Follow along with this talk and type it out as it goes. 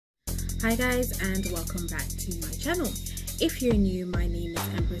Hi guys, and welcome back to my channel. If you're new, my name is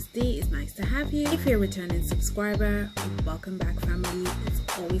Empress D. It's nice to have you. If you're a returning subscriber, welcome back family.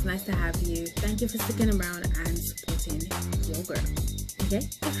 It's always nice to have you. Thank you for sticking around and supporting your girl. Okay,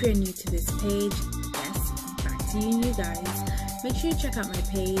 if you're new to this page, yes, back to you new guys. Make sure you check out my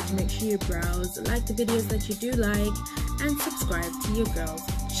page, make sure you browse, like the videos that you do like, and subscribe to your girl's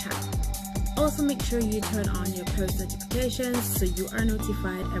channel. Also make sure you turn on your post notifications so you are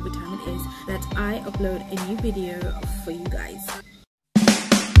notified every time it is that I upload a new video for you guys.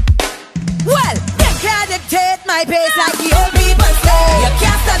 Well, you can't dictate my pace like the old people say. You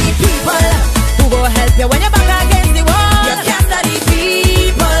can't study people who go help you when you're back against the wall. You can't study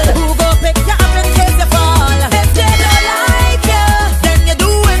people who go pick you up in case you fall. If they don't like you, then you're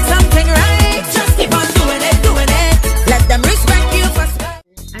doing something right. Just keep on doing it, doing it. Let them respect you for.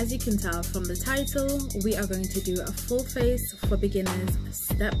 As you can tell from the title, we are going to do a full face for beginners,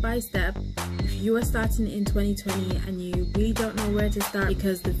 step by step. If you are starting in 2020 and you really don't know where to start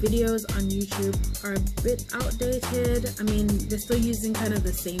because the videos on YouTube are a bit outdated, I mean, they're still using kind of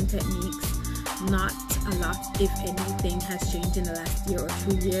the same techniques. Not a lot, if anything, has changed in the last year or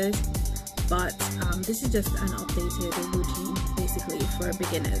 2 years. But this is just an updated routine basically for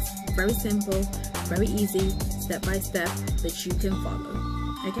beginners. Very simple, very easy, step by step that you can follow.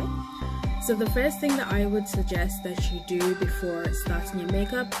 Okay, so the first thing that I would suggest that you do before starting your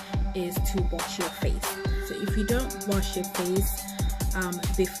makeup is to wash your face. So if you don't wash your face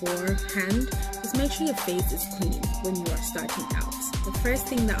beforehand, just make sure your face is clean when you are starting out. The first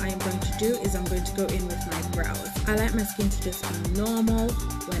thing that I am going to do is I'm going to go in with my brows. I like my skin to just be normal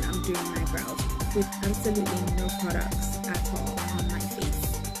when I'm doing my brows, with absolutely no products at all on my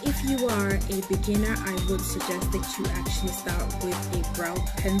face. If you are a beginner, I would suggest that you actually start with a brow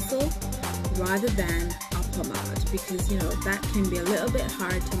pencil rather than a pomade, because you know that can be a little bit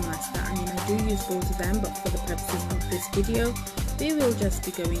hard to master. I mean, I do use both of them, but for the purposes of this video, we will just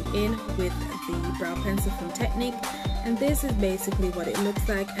be going in with the brow pencil from Technique, and this is basically what it looks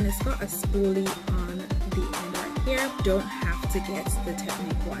like, and it's got a spoolie on the end right here. Don't have to get the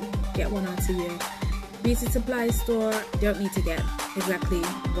Technique one. Get one onto your beauty supply store. Don't need to get exactly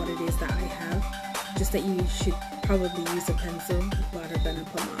what it is that I have, just that you should probably use a pencil rather than a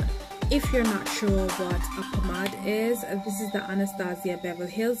pomade. If you're not sure what a pomade is, this is the Anastasia Beverly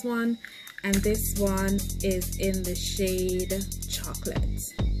Hills one, and this one is in the shade Chocolate.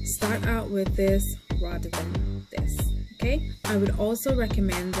 Start out with this rather than this. Okay, I would also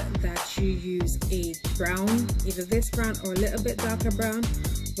recommend that you use a brown, either this brown or a little bit darker brown,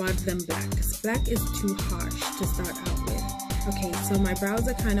 rather than black, because black is too harsh to start out with. Okay, so my brows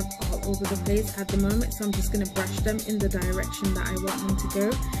are kind of all over the place at the moment, so I'm just going to brush them in the direction that I want them to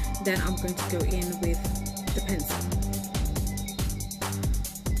go. Then I'm going to go in with the pencil.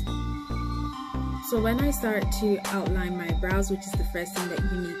 So when I start to outline my brows, which is the first thing that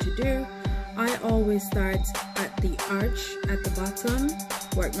you need to do, I always start at the arch at the bottom,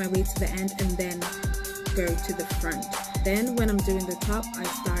 work my way to the end, and then go to the front. Then when I'm doing the top, I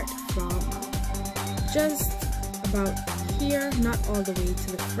start from just about here, not all the way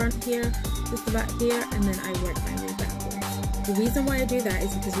to the front here, just about here, and then I work my way backwards. The reason why I do that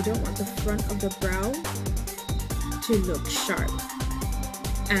is because you don't want the front of the brow to look sharp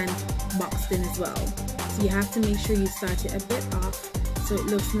and boxed in as well. So you have to make sure you start it a bit off so it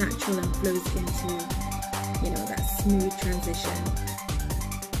looks natural and flows into, you know, that smooth transition.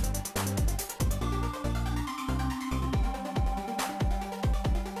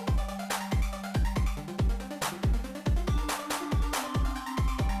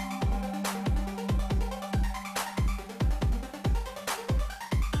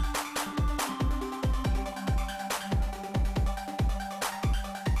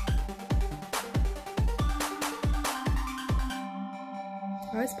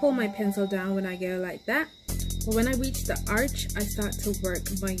 I always pull my pencil down when I go like that, but when I reach the arch, I start to work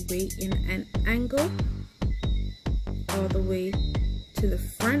my way in an angle all the way to the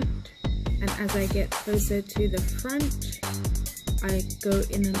front, and as I get closer to the front, I go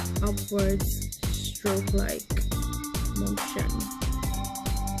in an upwards stroke-like motion.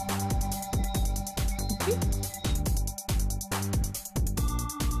 Okay.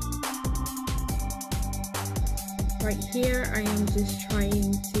 Right here, I am just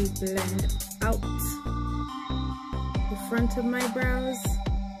trying to blend out the front of my brows.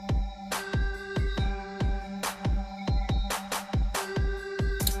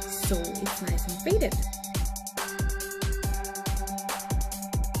 So it's nice and faded.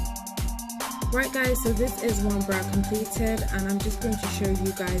 Right guys, so this is one brow completed, and I'm just going to show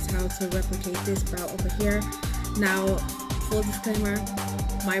you guys how to replicate this brow over here. Now, full disclaimer,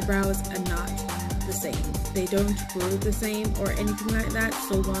 my brows are not the same. They don't grow the same or anything like that,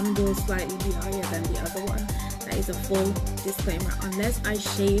 so one will slightly be higher than the other one. That is a full disclaimer. Unless I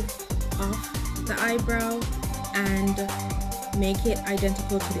shave off the eyebrow and make it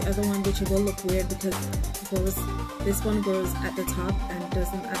identical to the other one, which will look weird because this one grows at the top and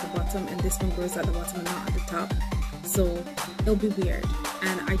doesn't at the bottom, and this one grows at the bottom and not at the top, so it'll be weird.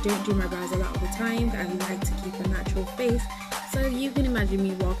 And I don't do my brows a lot of the time. I like to keep a natural face, so you can imagine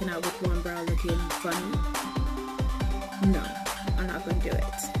me walking out with one brow looking funny. No, I'm not going to do it.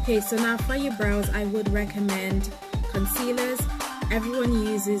 Okay, so now for your brows, I would recommend concealers. Everyone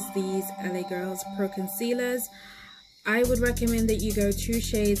uses these LA Girls Pro Concealers. I would recommend that you go 2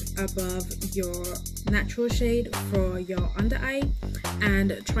 shades above your natural shade for your under eye,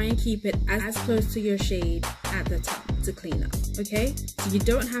 and try and keep it as close to your shade at the top to clean up, okay? So you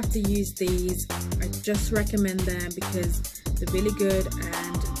don't have to use these. I just recommend them because they're really good,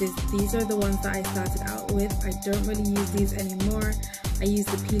 and these are the ones that I started out with. I don't really use these anymore. I use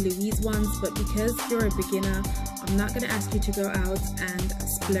the P. Louise ones, but because you're a beginner, I'm not going to ask you to go out and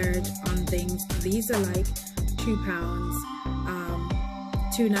splurge on things. These are like £2,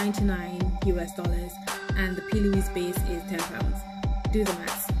 $2.99 US, and the P. Louise base is £10. Do the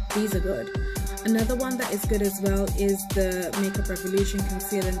maths. These are good. Another one that is good as well is the Makeup Revolution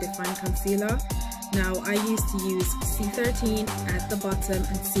Conceal and Define Concealer. Now, I used to use C13 at the bottom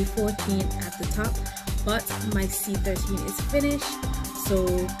and C14 at the top, but my C13 is finished, so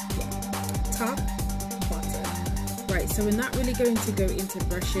yeah, top, bottom. Right, so we're not really going to go into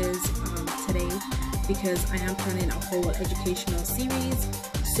brushes today because I am planning a whole educational series.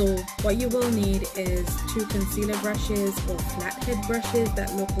 So what you will need is 2 concealer brushes or flathead brushes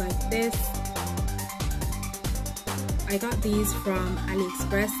that look like this. I got these from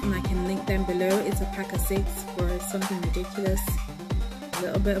AliExpress and I can link them below. It's a pack of 6 for something ridiculous, a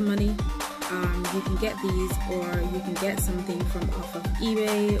little bit of money. You can get these, or you can get something from off of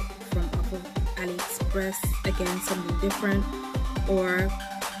eBay, from off of AliExpress, again something different, or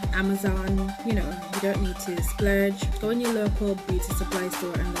Amazon. You know, you don't need to splurge. Go in your local beauty supply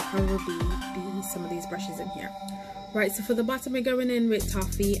store and there'll probably be some of these brushes in here. Right, so for the bottom we're going in with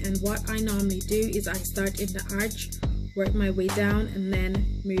Toffee, and what I normally do is I start in the arch, work my way down, and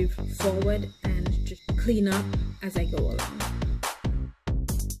then move forward and just clean up as I go along.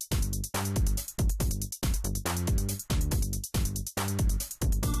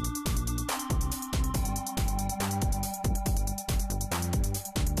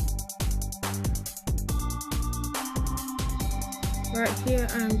 Right here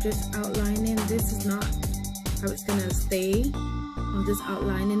I'm just outlining. This is not how it's gonna stay. I'm just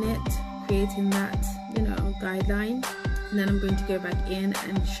outlining it, creating that, you know, guideline, and then I'm going to go back in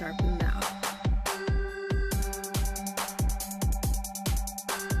and sharpen that up.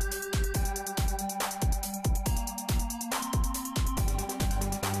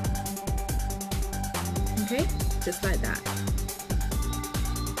 Okay, just like that.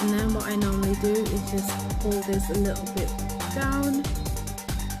 And then what I normally do is just pull this a little bit down,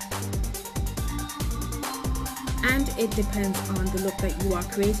 and it depends on the look that you are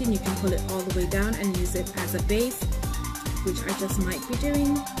creating. You can pull it all the way down and use it as a base, which I just might be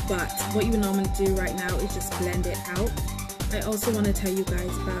doing, but what you would normally do right now is just blend it out. I also want to tell you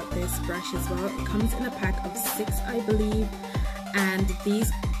guys about this brush as well. It comes in a pack of 6, I believe, and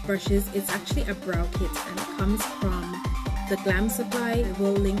these brushes, it's actually a brow kit, and it comes from the Glam Supply. I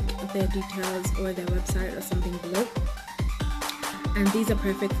will link their details or their website or something below. And these are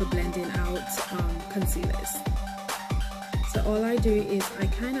perfect for blending out concealers. So all I do is I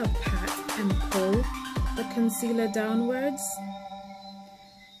kind of pat and pull the concealer downwards.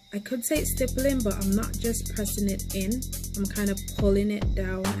 I could say it's stippling, but I'm not just pressing it in. I'm kind of pulling it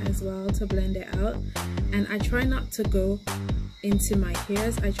down as well to blend it out. And I try not to go into my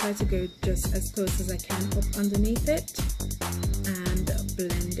hairs. I try to go just as close as I can up underneath it and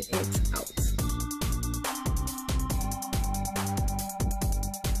blend it out.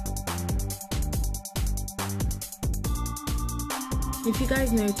 If you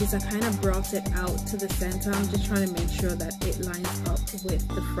guys notice, I kind of brought it out to the center. I'm just trying to make sure that it lines up with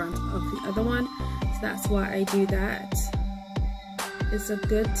the front of the other one. So that's why I do that. It's a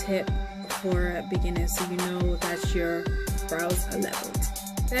good tip for beginners, so you know that your brows are leveled.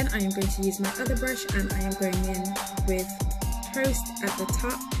 Then I am going to use my other brush, and I am going in with Toast at the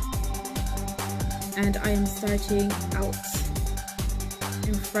top. And I am starting out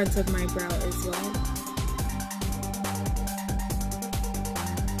in front of my brow as well.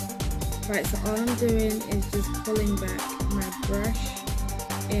 Right, so all I'm doing is just pulling back my brush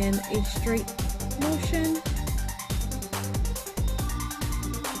in a straight motion.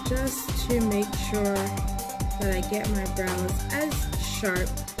 just to make sure that I get my brows as sharp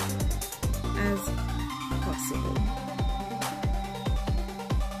as possible.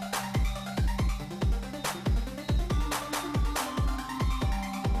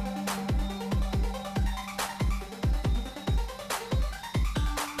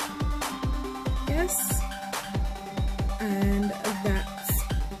 Yes, and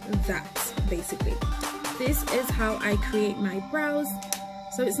that's basically. This is how I create my brows.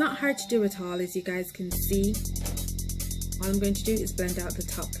 So it's not hard to do at all, as you guys can see. All I'm going to do is blend out the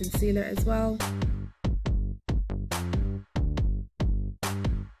top concealer as well.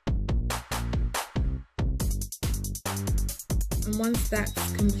 And once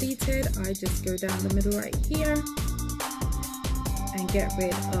that's completed, I just go down the middle right here and get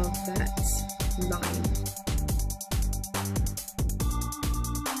rid of that line.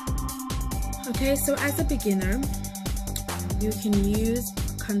 Okay, so as a beginner, you can use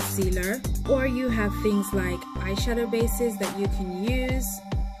concealer, or you have things like eyeshadow bases that you can use.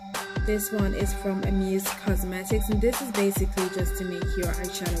 This one is from Amuse Cosmetics, and this is basically just to make your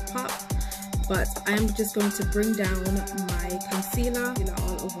eyeshadow pop. But I'm just going to bring down my concealer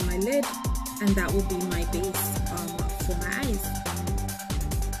all over my lid, and that will be my base for my eyes.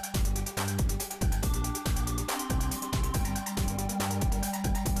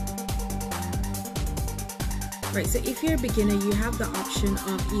 Right, so if you're a beginner, you have the option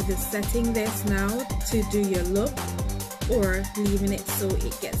of either setting this now to do your look or leaving it so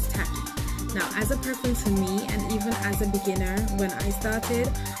it gets tacky. Now, as a preference for me, and even as a beginner, when I started,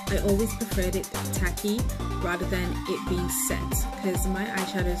 I always preferred it tacky rather than it being set, because my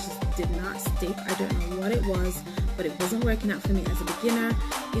eyeshadows just did not stick. I don't know what it was, but it wasn't working out for me as a beginner.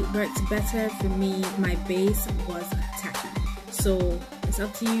 It worked better for me. My base was tacky. So it's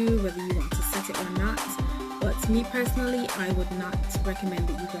up to you whether you want to set it or not. But me personally, I would not recommend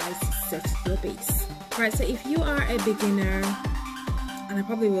that you guys set your base. Right, so if you are a beginner, and I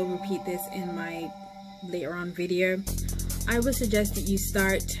probably will repeat this in my later on video, I would suggest that you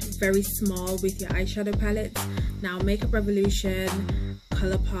start very small with your eyeshadow palettes. Now, Makeup Revolution,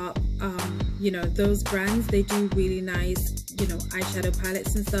 ColourPop, you know, those brands, they do really nice, you know, eyeshadow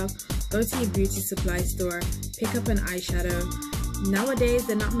palettes and stuff. Go to your beauty supply store, pick up an eyeshadow. Nowadays,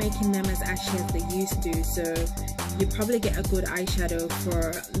 they're not making them as ashy as they used to, so you probably get a good eyeshadow for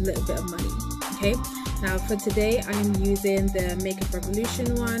a little bit of money. Okay, now for today, I'm using the Makeup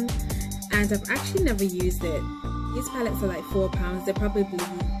Revolution one, and I've actually never used it. These palettes are like £4. They're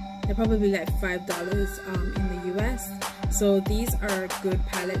probably like $5 in the US. So these are good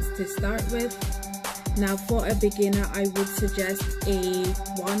palettes to start with. Now for a beginner, I would suggest a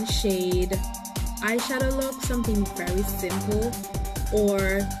one shade eyeshadow look, something very simple,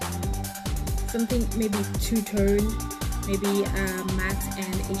 or something maybe two-tone, maybe a matte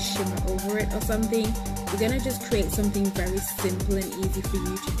and a shimmer over it or something. We're gonna just create something very simple and easy for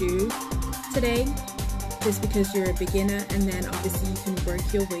you to do today, just because you're a beginner, and then obviously you can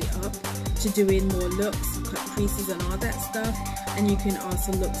work your way up to doing more looks, cut creases and all that stuff, and you can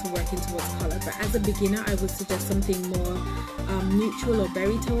also look to working towards color. But as a beginner, I would suggest something more neutral or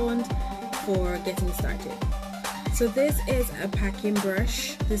berry toned for getting started. So this is a packing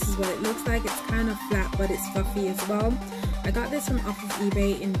brush. This is what it looks like. It's kind of flat, but it's fluffy as well. I got this from off of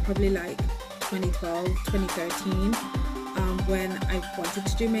eBay in probably like 2012, 2013, when I wanted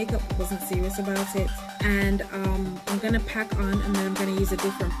to do makeup, wasn't serious about it. And I'm gonna pack on, and then I'm gonna use a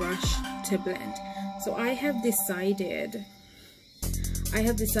different brush to blend. So I have decided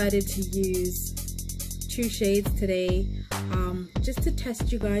to use 2 shades today, just to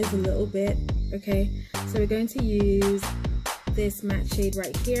test you guys a little bit. Okay, so we're going to use this matte shade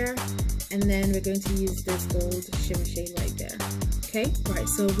right here, and then we're going to use this gold shimmer shade right there. Okay, right,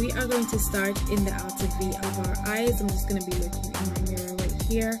 so we are going to start in the outer V of our eyes. I'm just going to be looking in my mirror right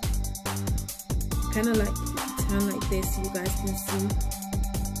here, kind of like turn like this so you guys can see.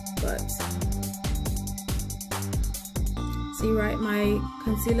 But see, right, my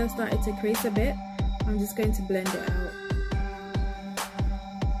concealer started to crease a bit. I'm just going to blend it out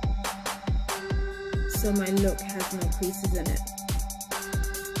so my look has no creases in it.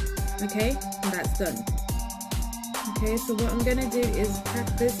 Okay, and that's done. Okay, so what I'm gonna do is pack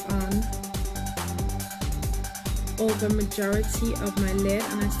this on over majority of my lid,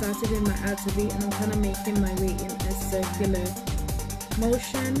 and I started in my outer V, and I'm kind of making my way in a circular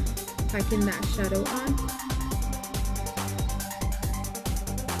motion, packing that shadow on.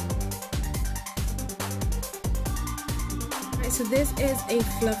 Alright, so this is a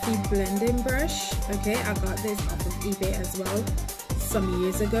fluffy blending brush. Okay, I got this off of eBay as well some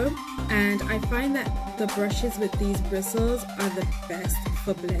years ago, and I find that the brushes with these bristles are the best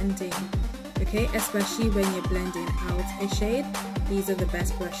for blending, okay, especially when you're blending out a shade. These are the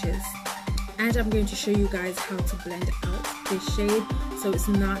best brushes, and I'm going to show you guys how to blend out this shade so it's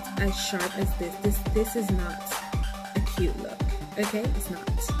not as sharp as this is not a cute look, okay, it's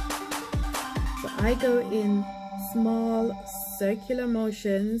not. So I go in small circular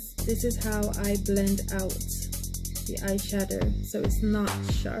motions. This is how I blend out the eyeshadow so it's not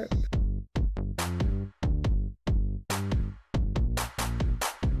sharp.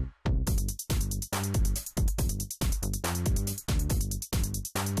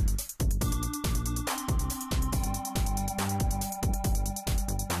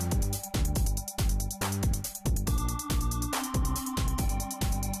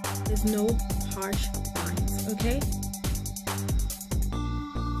 There's no harsh lines, okay?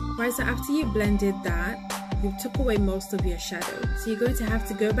 Right, so after you blended that, you took away most of your shadow. So you're going to have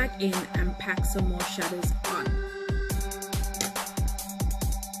to go back in and pack some more shadows on.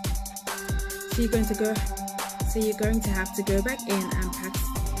 So you're going to have to go back in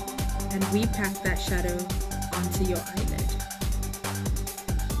and repack that shadow onto your eyelid.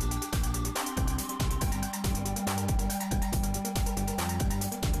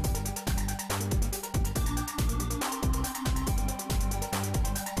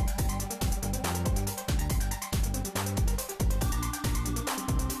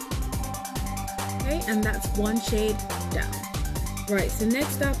 And that's one shade down. Right, so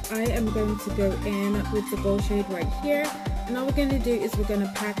next up I am going to go in with the gold shade right here, and all we're going to do is we're going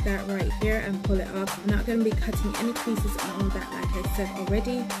to pack that right here and pull it up. We're not going to be cutting any creases and all that, like I said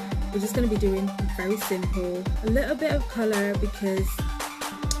already. We're just going to be doing very simple, a little bit of color because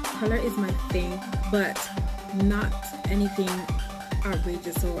color is my thing, but not anything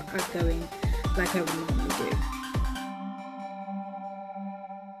outrageous or outgoing like I would normally do.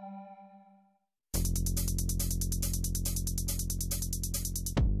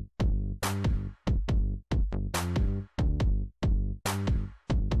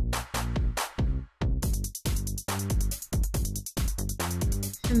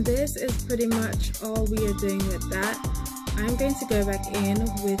 And this is pretty much all we are doing with that. I'm going to go back in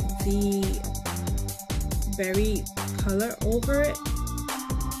with the berry color over it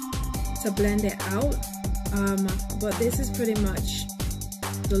to blend it out. But this is pretty much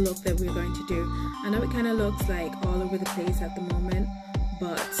the look that we're going to do. I know it kind of looks like all over the place at the moment,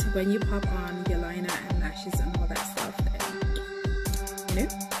 but when you pop on your liner and lashes and all that stuff, then, you know.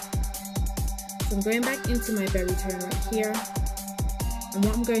 So I'm going back into my berry tone right here. And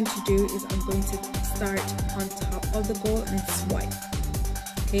what I'm going to do is I'm going to start on top of the gold and swipe.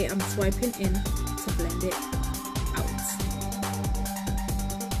 Okay, I'm swiping in to blend it out.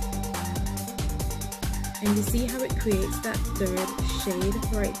 And you see how it creates that third shade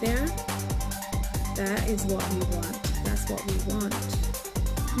right there? That is what we want. That's what we want.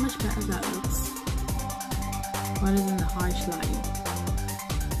 How much better that looks rather than the harsh line.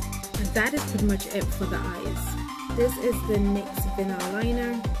 And that is pretty much it for the eyes. This is the NYX Vinyl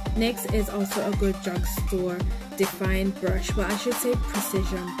Liner. NYX is also a good drugstore defined brush, well, I should say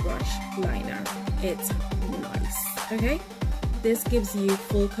precision brush liner. It's nice, okay? This gives you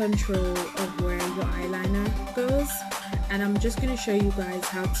full control of where your eyeliner goes, and I'm just going to show you guys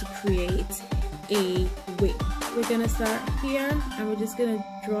how to create a wing. We're going to start here and we're just going to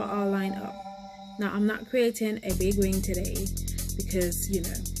draw our line up. Now, I'm not creating a big wing today because, you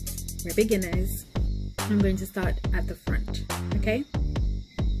know, we're beginners. I'm going to start at the front, okay?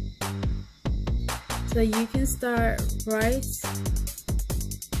 So you can start right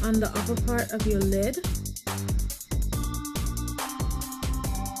on the upper part of your lid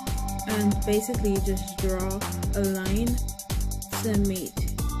and basically just draw a line to meet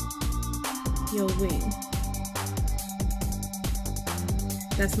your wing.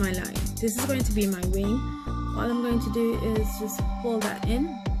 That's my line. This is going to be my wing. All I'm going to do is just pull that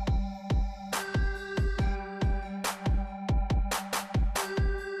in.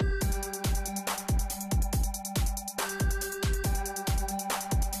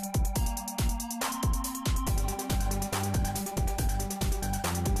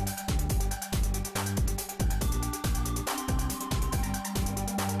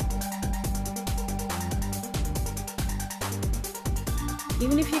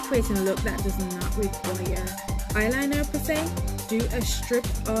 Even if you're creating a look that does not require eyeliner per se, do a strip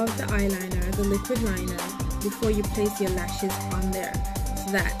of the eyeliner, the liquid liner, before you place your lashes on there.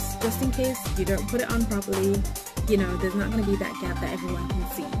 So that just in case you don't put it on properly, you know, there's not going to be that gap that everyone can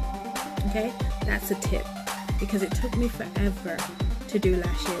see. Okay, that's a tip, because it took me forever to do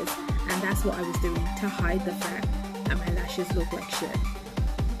lashes, and that's what I was doing to hide the fact that my lashes look like shit.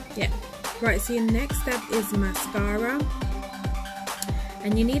 Yeah. Right, so your next step is mascara.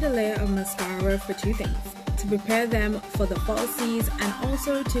 And you need a layer of mascara for two things: to prepare them for the falsies and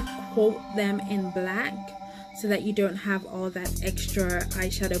also to coat them in black so that you don't have all that extra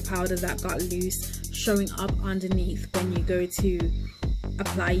eyeshadow powder that got loose showing up underneath when you go to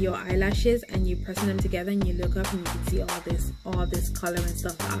apply your eyelashes and you pressing them together and you look up and you can see all this color and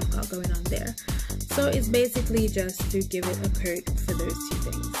stuff that I've got going on there. So it's basically just to give it a coat for those two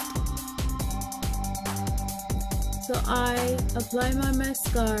things. So I apply my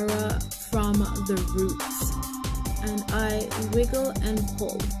mascara from the roots and I wiggle and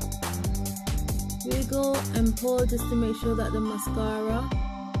pull just to make sure that the mascara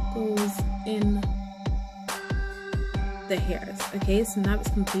goes in the hairs. Okay, so now it's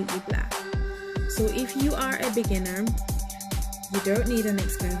completely black. So if you are a beginner, you don't need an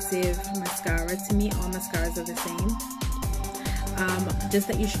expensive mascara. To me, all mascaras are the same. Just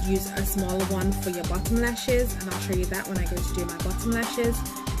that you should use a smaller one for your bottom lashes, and I'll show you that when I go to do my bottom lashes.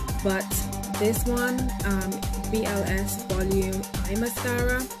 But this one, BLS Volume Eye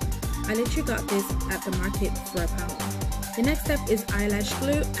Mascara, I literally got this at the market for £1. The next step is eyelash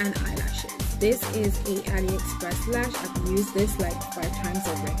glue and eyelashes. This is a AliExpress lash. I've used this like 5 times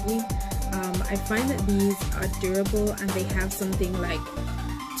already. I find that these are durable and they have something like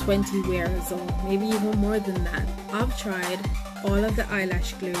 20 wears or maybe even more than that. I've tried all of the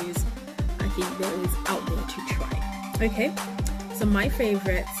eyelash glues I think there is out there to try. Okay, so my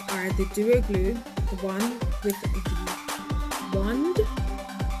favorites are the Duo Glue, the one with the wand,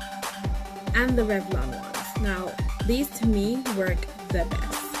 and the Revlon ones. Now these to me work the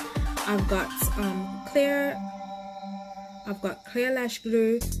best. I've got clear lash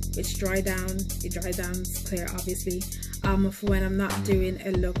glue, which dry down. It dry downs clear, obviously, for when I'm not doing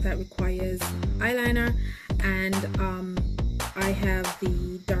a look that requires eyeliner, and I have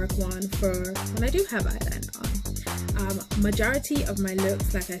the dark one for when I do have eyeliner on. Majority of my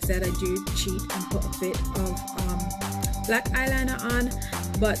looks, like I said, I do cheat and put a bit of black eyeliner on,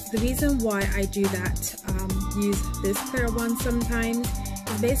 but the reason why I do that, use this clear one sometimes,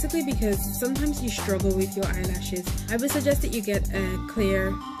 is basically because sometimes you struggle with your eyelashes. I would suggest that you get a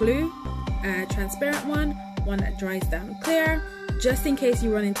clear glue, a transparent one that dries down clear, just in case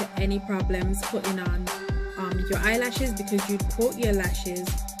you run into any problems putting on your eyelashes, because you coat your lashes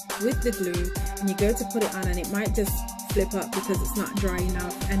with the glue and you go to put it on and it might just flip up because it's not dry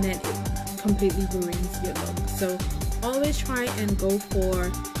enough, and then it completely ruins your look. So always try and go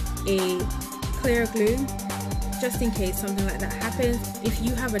for a clear glue, just in case something like that happens. If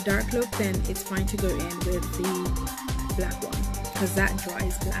you have a dark look, then it's fine to go in with the black one because that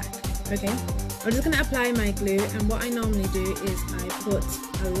dries black. Okay, I'm just gonna apply my glue, and what I normally do is I put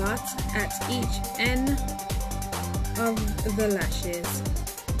a lot at each end of the lashes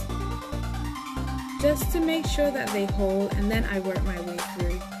just to make sure that they hold, and then I work my way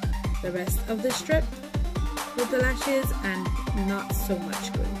through the rest of the strip with the lashes and not so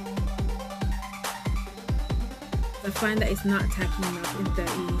much glue. I find that it's not tacking up in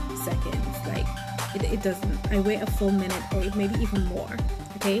 30 seconds. Like it doesn't. I wait a full minute or maybe even more.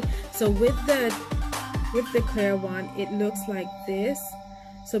 Okay, so with the clear one, it looks like this.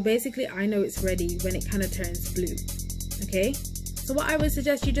 So basically I know it's ready when it kind of turns blue. Okay, so what I would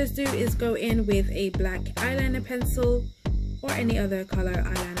suggest you just do is go in with a black eyeliner pencil or any other color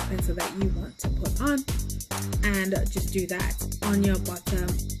eyeliner pencil that you want to put on, and just do that on your bottom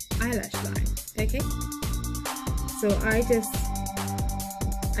eyelash line. Okay, so I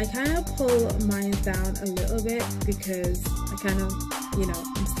kind of pull mine down a little bit because I kind of, you know,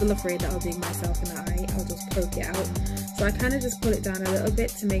 I'm still afraid that I'll dig myself in the eye. I'll just poke it out. So I kind of just pull it down a little bit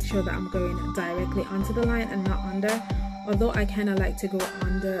to make sure that I'm going directly onto the line and not under. Although I kind of like to go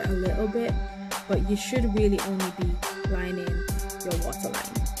under a little bit, but you should really only be lining your waterline.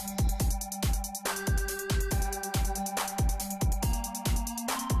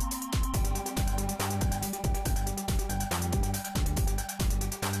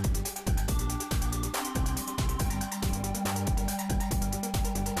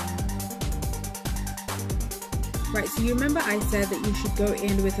 Right, so you remember I said that you should go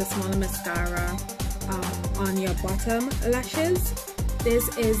in with a smaller mascara on your bottom lashes.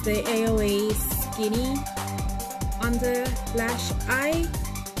 This is the AOA Skinny Under Lash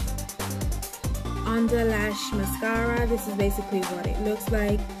Mascara. This is basically what it looks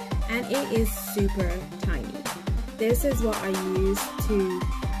like, and it is super tiny. This is what I use to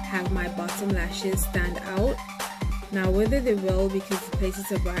have my bottom lashes stand out. Now whether they will, because the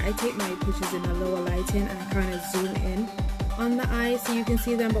places are bright, I take my pictures in a lower lighting and I kind of zoom in on the eye so you can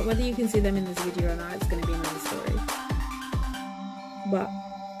see them, but whether you can see them in this video or not, it's going to be another story. But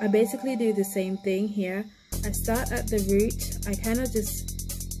I basically do the same thing here. I start at the root, I kind of just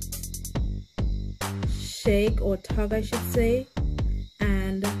shake or tug, I should say,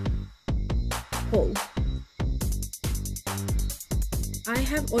 and pull. I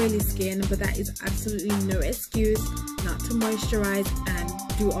have oily skin, but that is absolutely no excuse not to moisturize and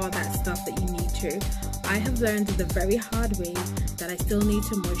do all that stuff that you need to. I have learned the very hard way that I still need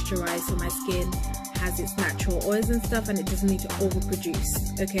to moisturize so my skin has its natural oils and stuff, and it doesn't need to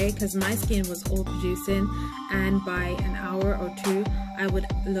overproduce, okay? Because my skin was overproducing, and by an hour or two I would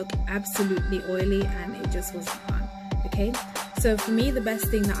look absolutely oily, and it just wasn't fun, okay? So for me, the best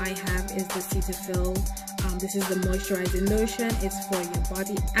thing that I have is the Cetaphil. This is the moisturizing lotion. It's for your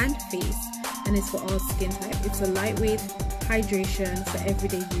body and face, and it's for all skin type. It's a lightweight hydration for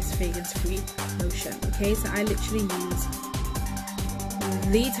everyday use, fragrance-free lotion, okay? So I literally use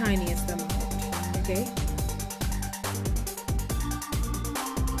the tiniest amount, okay?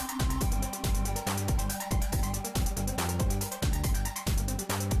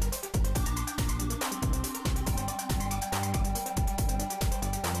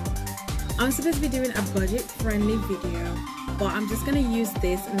 I'm supposed to be doing a budget-friendly video, but I'm just gonna use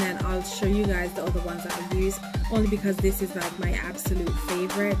this, and then I'll show you guys the other ones that I use, only because this is like my absolute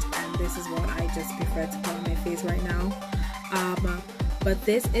favorite, and this is what I just prefer to put on my face right now. But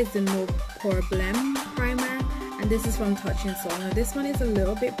this is the No Problem Primer, and this is from Touch and Soul. Now this one is a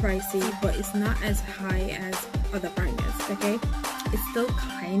little bit pricey, but it's not as high as other primers, okay? It's still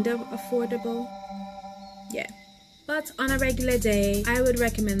kind of affordable, yeah. But on a regular day, I would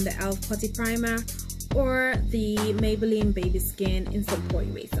recommend the e.l.f. Putty Primer or the Maybelline Baby Skin Instant Pore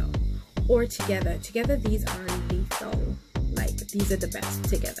Eraser, or together. Together, these are lethal. Like, these are the best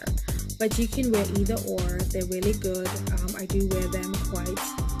together. But you can wear either or. They're really good. I do wear them quite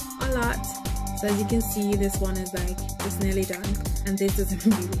a lot. So as you can see, this one is like, it's nearly done. And this doesn't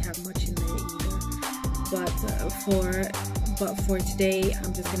really have much in there either. But for today,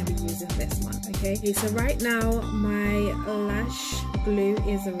 I'm just going to be using this one, okay? So right now, my lash glue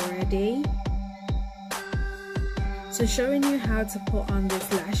is ready. So showing you how to put on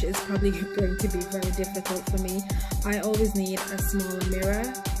this lash is probably going to be very difficult for me. I always need a smaller mirror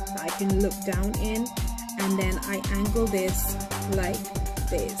that I can look down in, and then I angle this like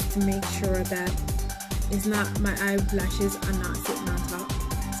this to make sure that it's not, my eyelashes are not sitting on top.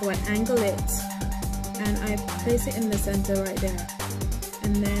 So I angle it and I place it in the center right there,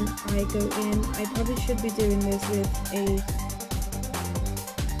 and then I go in. I probably should be doing this with a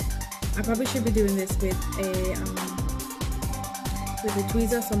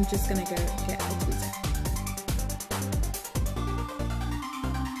tweezer, so I'm just gonna go get a tweezer.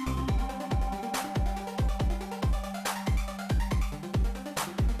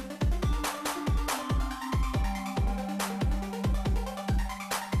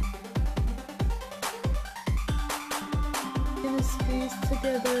 Squeeze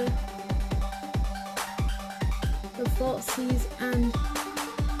together the falsies and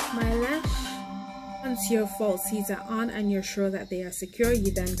my lash. Once your falsies are on and you're sure that they are secure,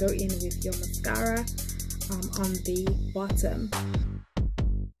 you then go in with your mascara on the bottom.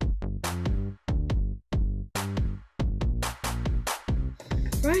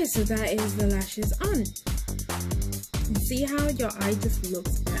 Right, so that is the lashes on. See how your eye just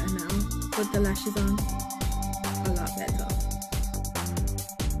looks better now with the lashes on? A lot better.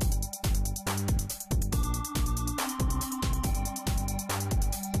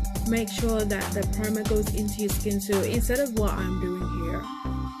 Make sure that the primer goes into your skin. So instead of what I'm doing here,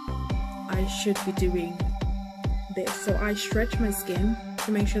 I should be doing this. So I stretch my skin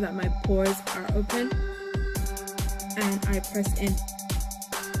to make sure that my pores are open, and I press in.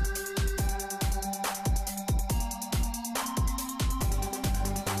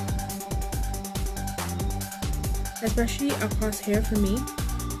 Especially across here for me,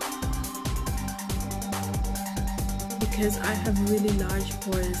 because I have really large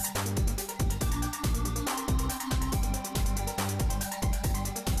pores.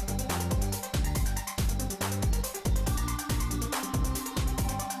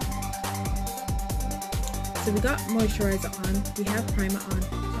 So we got moisturizer on, we have primer on.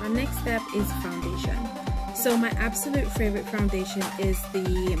 So our next step is foundation. So my absolute favorite foundation is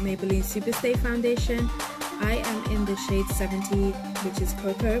the Maybelline Superstay foundation. I am in the shade 70, which is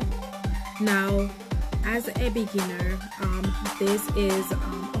Cocoa. Now, as a beginner, this is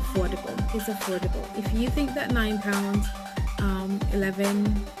affordable. It's affordable. If you think that £9,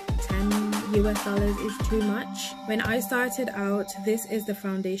 $11, $10 US is too much, when I started out, this is the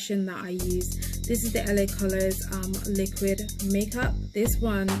foundation that I use. This is the LA Colors liquid makeup. This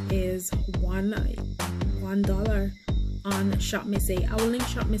one is $1 on Shop Miss A. I will link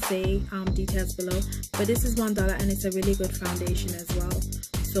Shop Miss A details below, but this is $1 and it's a really good foundation as well.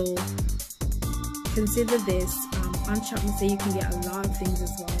 So consider this on Shopmaster. You can get a lot of things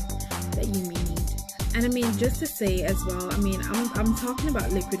as well that you may need. And I mean, just to say as well, I mean, I'm talking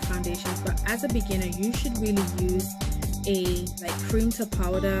about liquid foundations, but as a beginner you should really use a like cream to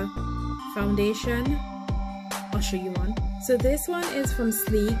powder foundation. I'll show you one. So this one is from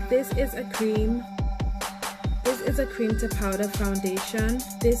Sleek. This is a cream to powder foundation.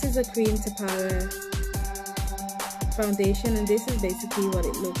 This is a cream to powder foundation, and this is basically what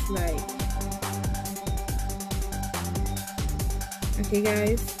it looks like. Okay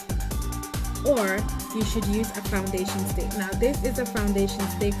guys, or you should use a foundation stick. Now this is a foundation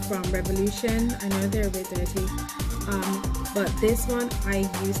stick from Revolution. I know they're a bit dirty, but this one I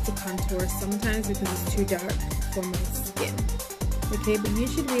use to contour sometimes because it's too dark for my skin. Okay, but you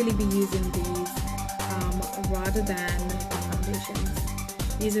should really be using these rather than the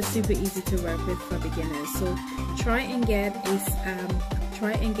foundations. These are super easy to work with for beginners, so try and get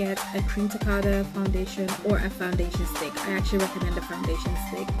a cream to powder foundation or a foundation stick. I actually recommend a foundation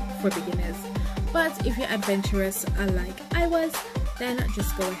stick for beginners, but if you're adventurous like I was, then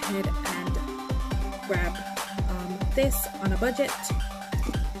just go ahead and grab this on a budget,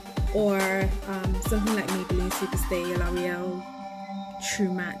 or something like Maybelline Superstay, L'Oreal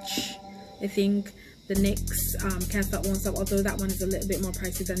True Match. I think the NYX Can't Stop Won't Stop, although that one is a little bit more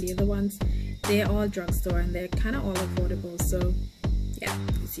pricey than the other ones, they're all drugstore and they're kind of all affordable. So yeah,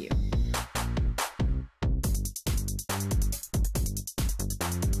 it's you.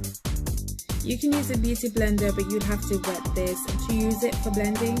 You can use a beauty blender, but you'd have to wet this to use it for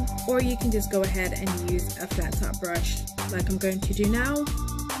blending, or you can just go ahead and use a flat top brush like I'm going to do now,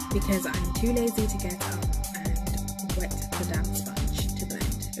 because I'm too lazy to get up and wet the damn sponge to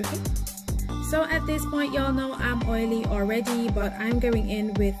blend. Okay, so at this point y'all know I'm oily already, but I'm going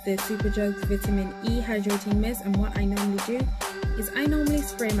in with the Superjug Vitamin E Hydrating Mist, and what I normally do is I normally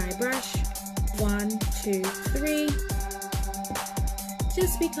spray my brush 1, 2, 3,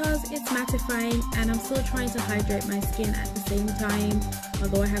 just because it's mattifying and I'm still trying to hydrate my skin at the same time.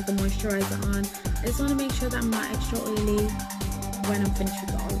 Although I have the moisturizer on, I just want to make sure that I'm not extra oily when I'm finished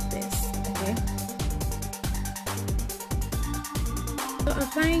with all of this. Okay, so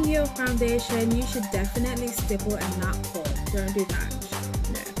applying your foundation, you should definitely stipple and not pull. Don't do that,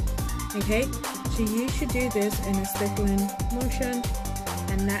 no. Okay, so you should do this in a stippling motion,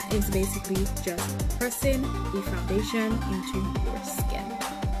 and that is basically just pressing the foundation into your skin.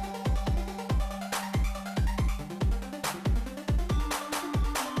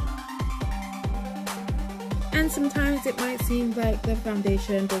 And sometimes it might seem like the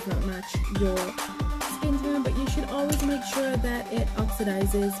foundation does not match your skin tone, but you should always make sure that it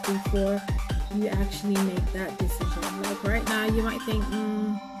oxidizes before you actually make that decision. Like right now you might think,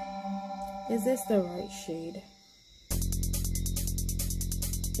 is this the right shade?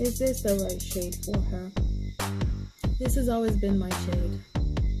 Is this the right shade for her? This has always been my shade.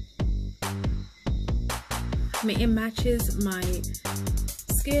 I mean, it matches my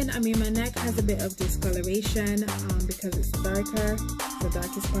skin. I mean, my neck has a bit of discoloration because it's darker, the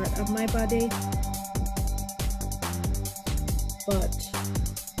darkest part of my body. But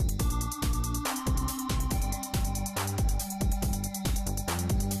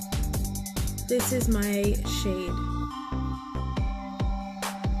this is my shade.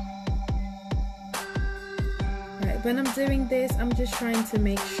 Right, when I'm doing this, I'm just trying to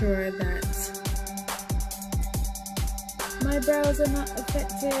make sure that my brows are not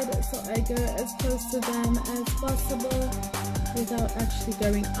affected, so I go as close to them as possible without actually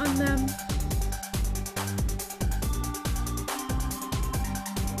going on them.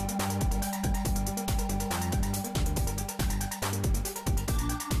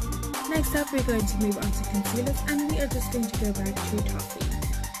 Next up, we're going to move on to concealers, and we are just going to go back to Toffee.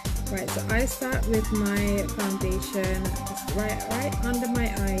 Right, so I start with my foundation just right under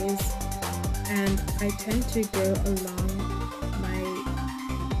my eyes, and I tend to go along my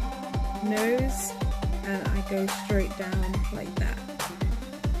nose, and I go straight down like that.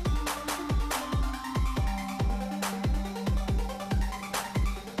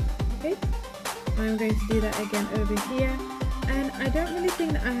 Okay, I'm going to do that again over here. And I don't really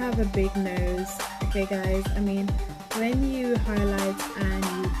think that I have a big nose, okay guys. I mean, when you highlight and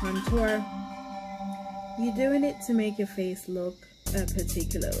you contour, you're doing it to make your face look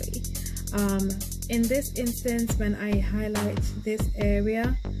particularly. In this instance, when I highlight this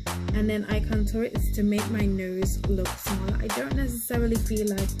area and then I contour it, it's to make my nose look smaller. I don't necessarily feel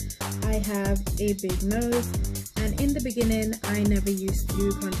like I have a big nose, and in the beginning I never used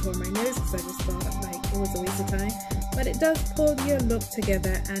to contour my nose because I just thought like it was a waste of time. But it does pull your look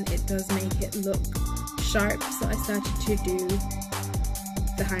together and it does make it look sharp, so I started to do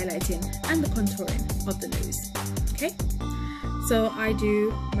the highlighting and the contouring of the nose. Okay, so I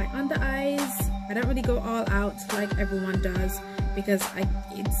do my under eyes. I don't really go all out like everyone does, because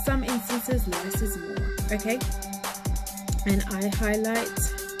in some instances less is more. Okay, and I highlight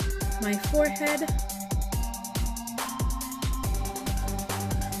my forehead.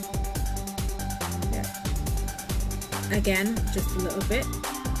 Yeah. Again, just a little bit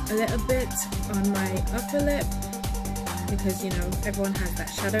on my upper lip, because you know everyone has that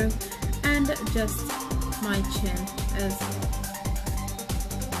shadow, and just my chin as well.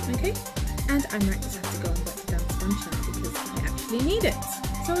 Okay, and I might just have to go and wet down sunshine because I actually need it.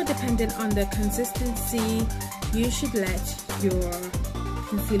 So depending on the consistency, you should let your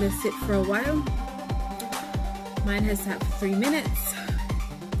concealer sit for a while. Mine has sat for 3 minutes,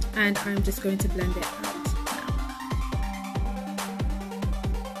 and I'm just going to blend it out now.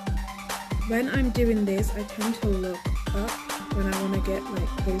 When I'm doing this, I tend to look up when I want to get like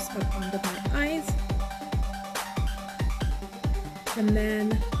close up under my eyes, and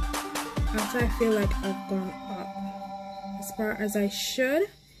then after I feel like I've gone up as far as I should,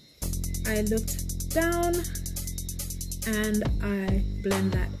 I looked down and I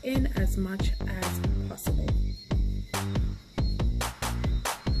blend that in as much as possible.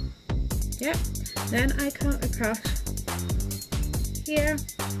 Yep, then I come across here.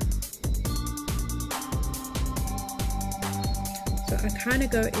 So I kind of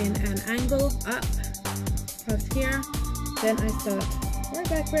go in an angle up here, then I start right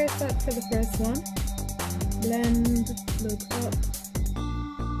back where I start for the first one. Blend, look up.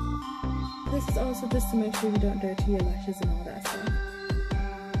 This is also just to make sure you don't dirty your lashes and all that stuff.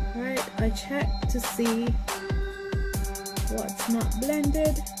 Right, I check to see what's not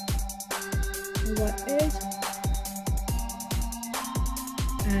blended and what is,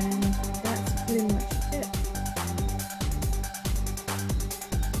 and that's pretty much it.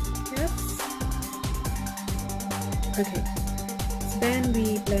 Yes. Okay. So then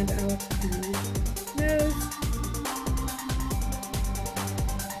we blend out the nose.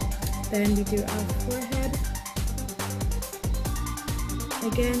 Then we do our forehead.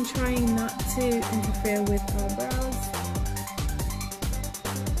 Again, trying not to interfere with our brows.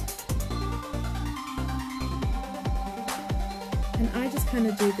 And I just kind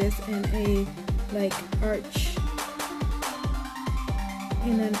of do this in a like arch,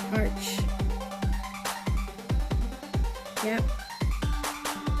 in an arch. Yep.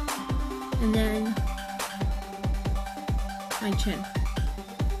 And then my chin.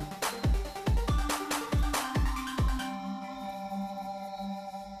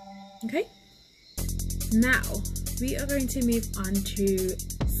 Okay, now we are going to move on to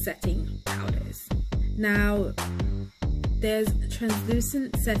setting powders. Now there's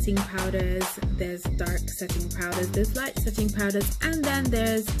translucent setting powders, there's dark setting powders, there's light setting powders, and then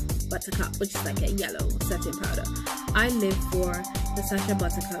there's Buttercup, which is like a yellow setting powder. I live for the Sacha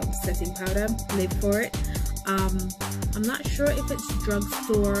Buttercup setting powder, live for it. I'm not sure if it's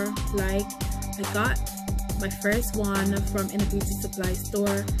drugstore like. I got my first one from in a beauty supply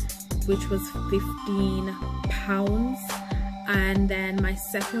store, which was £15, and then my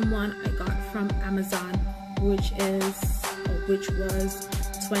second one I got from Amazon, which was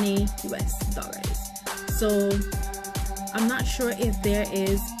 $20 US. So I'm not sure if there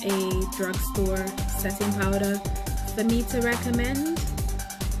is a drugstore setting powder for me to recommend.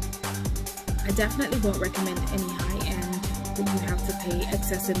 I definitely won't recommend any high-end that you have to pay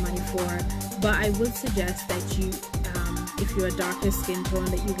excessive money for, but I would suggest that you, if you're a darker skin tone,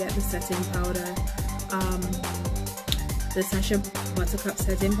 that you get the setting powder, the Sacha Buttercup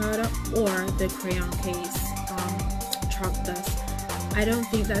setting powder, or the crayon case chalk dust. I don't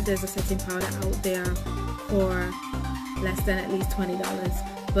think that there's a setting powder out there for less than at least $20,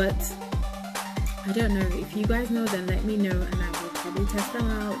 but I don't know. If you guys know, then let me know and I will probably test them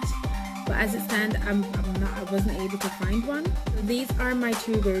out. But as it stands, I wasn't able to find one. These are my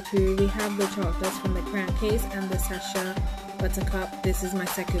two go-to. We have the chalk dust from the crayon case and the Sacha Buttercup. This is my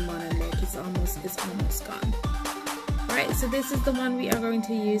second one, and look, it's almost gone. Alright, so this is the one we are going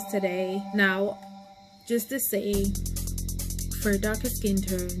to use today. Now, just to say, for darker skin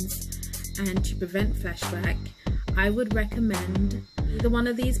tones and to prevent flashback, I would recommend either one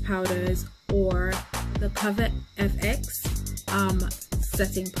of these powders or the Cover FX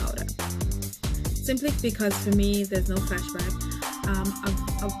setting powder, simply because for me there's no flashback.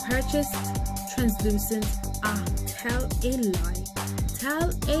 I've purchased translucent, tell a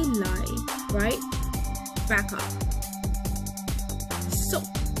lie, right? Back up. So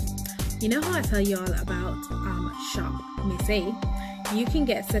you know how I tell you all about Shop Miss A? You can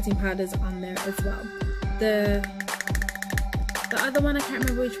get setting powders on there as well. The The other one, I can't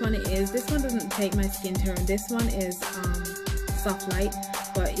remember which one it is. This one doesn't take my skin tone. This one is soft light,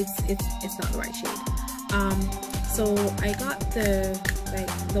 but it's not the right shade. So I got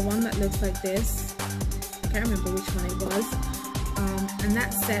the one that looks like this. I can't remember which one it was. And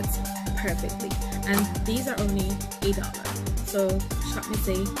that sets perfectly. And these are only $8. So shop me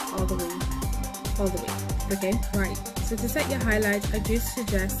say all the way. Okay, right. So to set your highlights, I do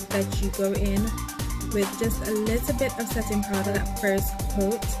suggest that you go in with just a little bit of setting powder that first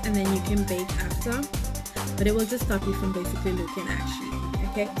coat, and then you can bake after. But it will just stop you from basically looking ashy.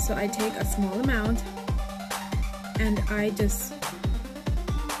 Okay, so I take a small amount and I just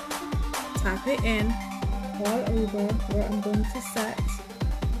tap it in all over where I'm going to set.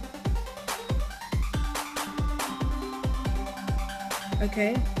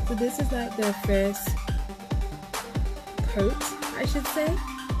 Okay, so this is like the first coat, I should say.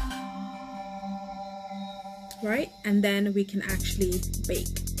 Right, and then we can actually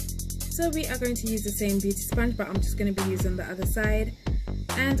bake. So we are going to use the same beauty sponge, but I'm just going to be using the other side.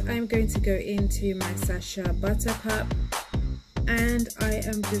 And I'm going to go into my Sacha Buttercup, and I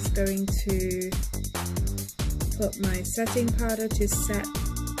am just going to put my setting powder to set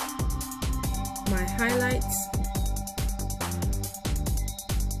my highlights.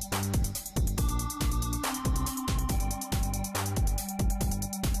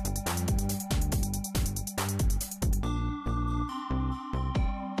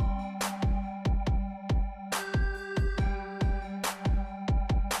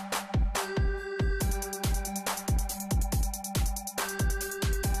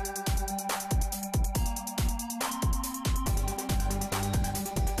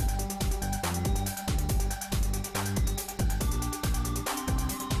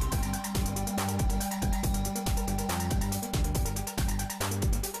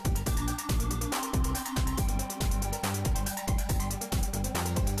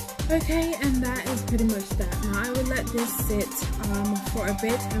 Okay, and that is pretty much that. Now I will let this sit for a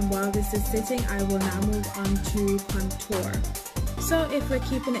bit, and while this is sitting, I will now move on to contour. So if we're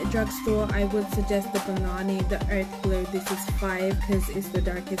keeping it drugstore, I would suggest the Banani, the Earth Glow. This is 5 because it's the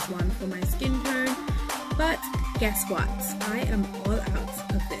darkest one for my skin tone. But guess what? I am all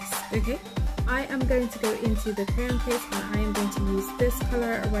out of this, okay? I am going to go into the crayon case, and I am going to use this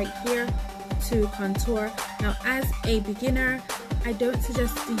color right here to contour. Now as a beginner, I don't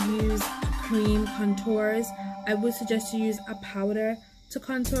suggest to use cream contours. I would suggest to use a powder to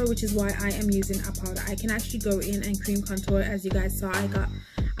contour, which is why I am using a powder. I can actually go in and cream contour. As you guys saw,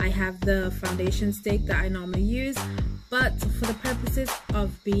 I have the foundation stick that I normally use, but for the purposes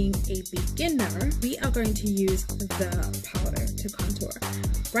of being a beginner, we are going to use the powder to contour.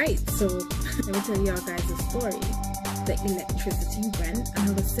 Right, so let me tell y'all guys a story. The electricity went and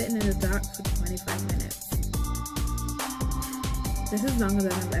I was sitting in the dark for 25 minutes. This is longer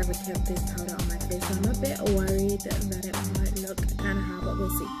than I've ever kept this powder on my face, so I'm a bit worried that it might look kind of hard, but we'll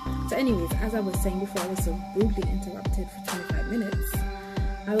see. So anyways, as I was saying before, I was so rudely interrupted for 25 minutes.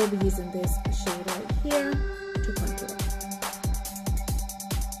 I will be using this shade right here to contour.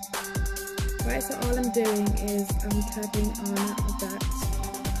 Right, so all I'm doing is I'm tapping on that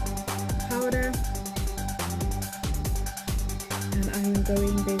powder, and I'm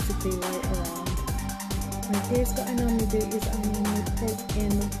going basically right around my face. What I normally do is I normally put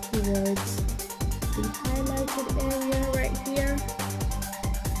in towards the highlighted area right here,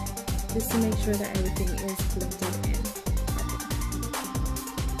 just to make sure that everything is blended in.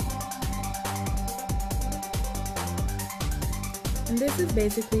 And this is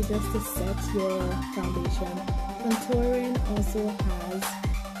basically just to set your foundation. Contouring also has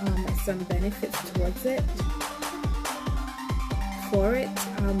some benefits towards it,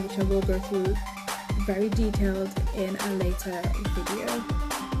 which I will go through very detailed in a later video,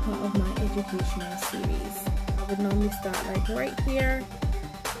 part of my educational series. I would normally start like right here.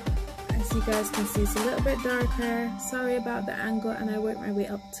 As you guys can see, it's a little bit darker. Sorry about the angle, and I work my way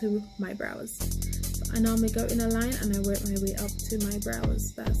up to my brows. So I normally go in a line and I work my way up to my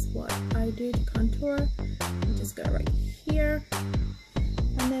brows. That's what I do to contour. I just go right here,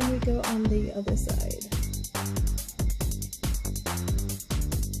 and then we go on the other side.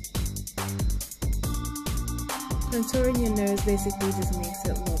 Contouring your nose basically just makes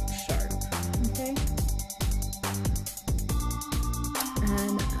it look sharp, okay?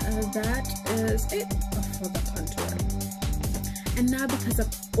 And that is it for the contouring. And now, because I've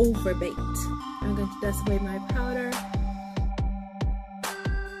overbaked, I'm going to dust away my powder.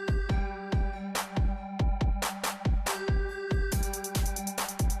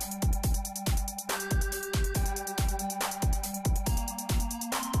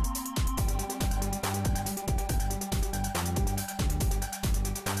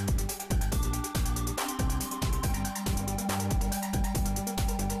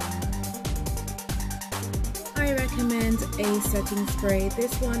 recommend a setting spray.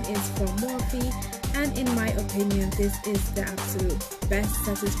 This one is from Morphe, and in my opinion this is the absolute best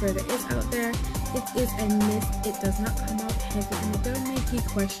setting spray that is out there. It is a mist, it does not come out heavy, and it don't make you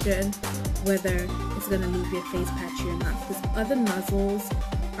question whether it's going to leave your face patchy or not, because other nozzles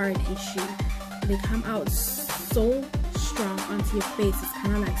are an issue. They come out so strong onto your face, it's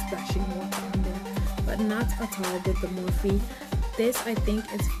kind of like splashing water on there, but not at all with the Morphe. This I think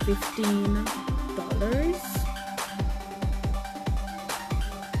is $15.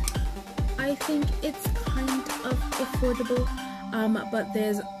 I think it's kind of affordable, but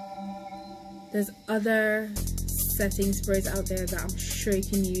there's other setting sprays out there that I'm sure you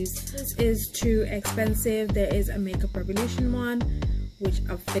can use. This is too expensive. There is a Makeup Revolution one, which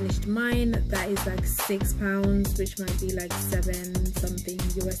I've finished mine. That is like £6, which might be like $7 something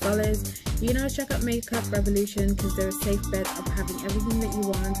US. You know, check out Makeup Revolution because they're a safe bet of having everything that you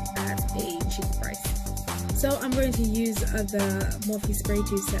want at a cheap price. So I'm going to use the Morphe spray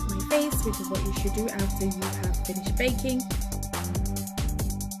to set my face, which is what you should do after you have finished baking.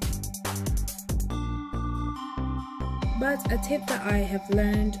 But a tip that I have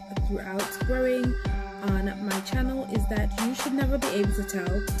learned throughout growing on my channel is that you should never be able to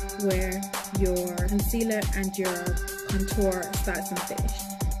tell where your concealer and your contour starts and finish.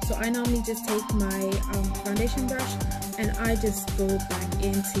 So I normally just take my foundation brush and I just go back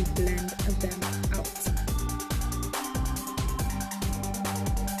in to blend them out.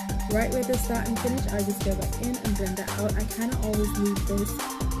 Right where they start and finish, I just go back in and blend that out. I kind of always leave this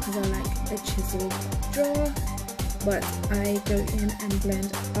because I like a chiseled draw, but I go in and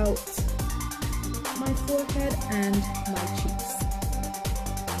blend out my forehead and my cheeks.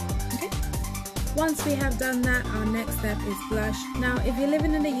 Okay, once we have done that, our next step is blush. Now if you're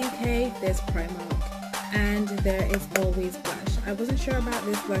living in the UK, there's Primark and there is always blush. I wasn't sure about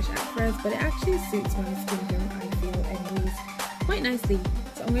this blush at first, but it actually suits my skin tone, I feel, and moves quite nicely.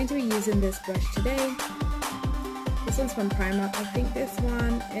 So I'm going to be using this brush today. This one's from Primark. I think this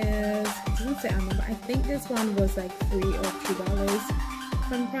one is, it doesn't say on there, but I think this one was like $3 or $2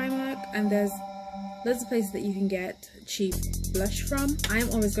 from Primark, and there's loads of places that you can get cheap blush from. I'm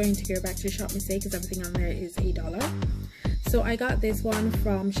always going to go back to Shop Miss A because everything on there is $1. So I got this one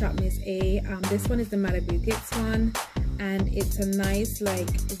from Shop Miss A. This one is the Malibu Glitz one, and it's a nice like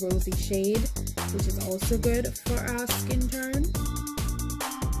rosy shade, which is also good for our skin tone.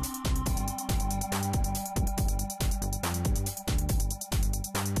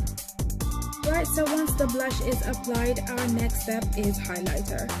 Right, so once the blush is applied, our next step is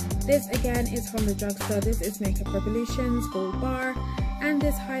highlighter. This again is from the drugstore. This is Makeup Revolution's Gold Bar, and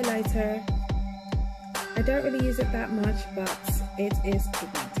this highlighter, I don't really use it that much, but it is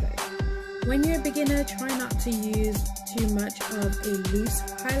pigmented. When you're a beginner, try not to use too much of a loose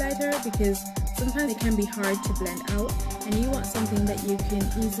highlighter because sometimes it can be hard to blend out, and you want something that you can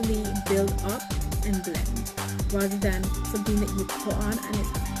easily build up and blend, rather than something that you put on and it's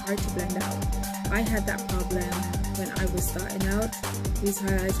hard to blend out. I had that problem when I was starting out. These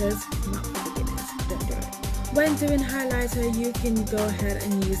highlighters, not for beginners, don't do it. When doing highlighter, you can go ahead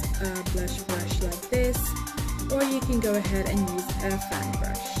and use a blush brush like this, or you can go ahead and use a fan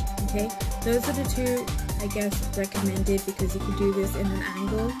brush. Okay, those are the two, I guess, recommended because you can do this in an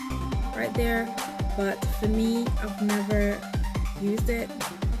angle right there. But for me, I've never used it.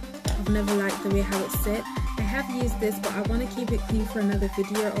 I've never liked the way how it sits. I have used this, but I want to keep it clean for another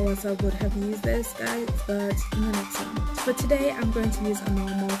video, or else I would have used this, guys, but in the next one. For today, I'm going to use a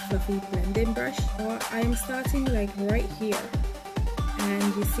normal fluffy blending brush, or I am starting like right here,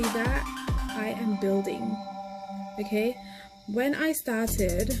 and you see that I am building. Okay, when I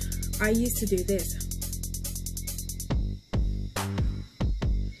started, I used to do this.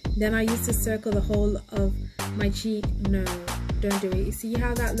 Then I used to circle the whole of my cheek. No, don't do it. You see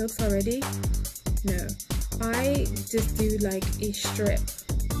how that looks already? No, I just do like a strip,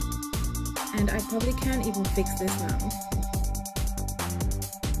 and I probably can't even fix this now.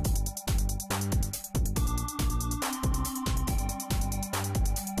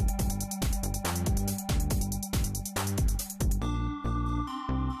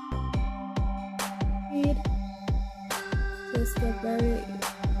 Just a very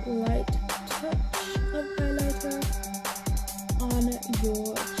light touch of highlighter on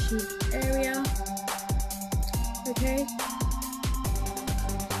your cheek area. Okay,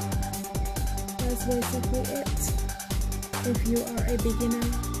 that's basically it. If you are a beginner,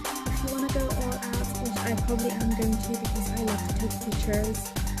 if you want to go all out, which I probably am going to because I love to take pictures,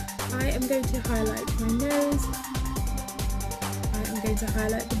 I am going to highlight my nose. I am going to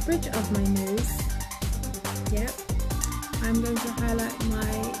highlight the bridge of my nose. Yep. I'm going to highlight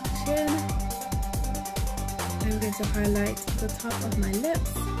my chin, I'm going to highlight the top of my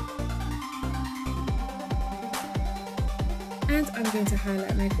lips, and I'm going to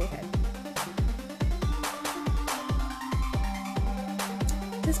highlight my forehead.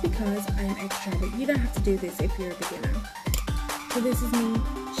 Just because I'm extra, but you don't have to do this if you're a beginner. So this is me,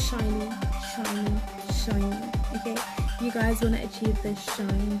 shiny, shiny, shiny. Okay, you guys want to achieve this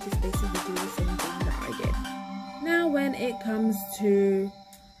shine, just basically do the same thing that I did. Now when it comes to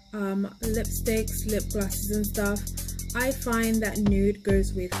lipsticks, lip glosses and stuff, I find that nude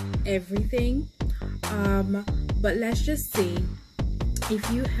goes with everything. But let's just see,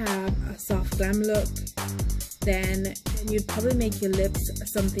 if you have a soft glam look, then you'd probably make your lips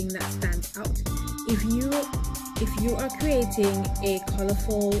something that stands out. If you are creating a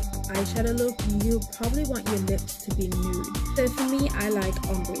colorful eyeshadow look, you probably want your lips to be nude. So for me, I like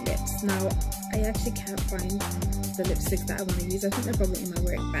ombre lips. Now, I actually can't find the lipsticks that I want to use. I think they're probably in my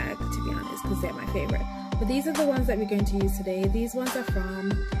work bag, to be honest, because they're my favorite. But these are the ones that we're going to use today. These ones are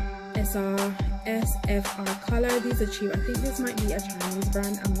from SFR Color. These are cheap. I think this might be a Chinese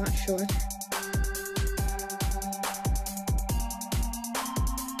brand, I'm not sure.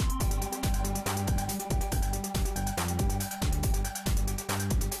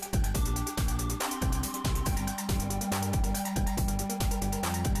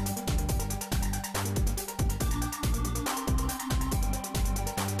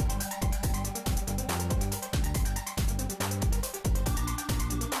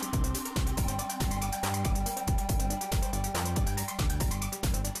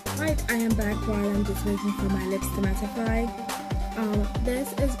 Right, I am back while I'm just waiting for my lips to mattify.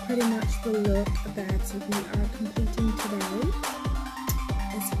 This is pretty much the look that we are completing today.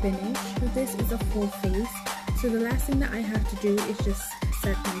 It's finished. This is a full face, so the last thing that I have to do is just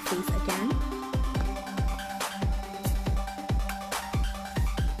set my face again.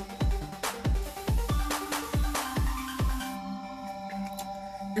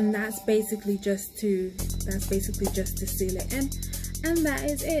 And that's basically just to seal it in. And that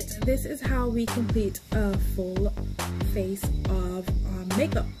is it. This is how we complete a full face of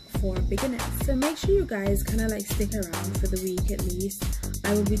makeup for beginners. So make sure you guys kind of like stick around for the week at least.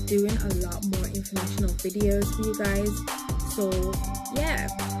 I will be doing a lot more informational videos for you guys. So yeah,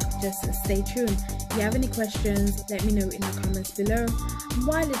 just stay tuned. If you have any questions, let me know in the comments below. And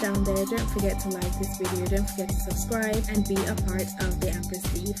while you're down there, don't forget to like this video, don't forget to subscribe and be a part of the Empress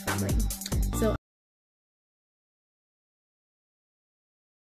D family.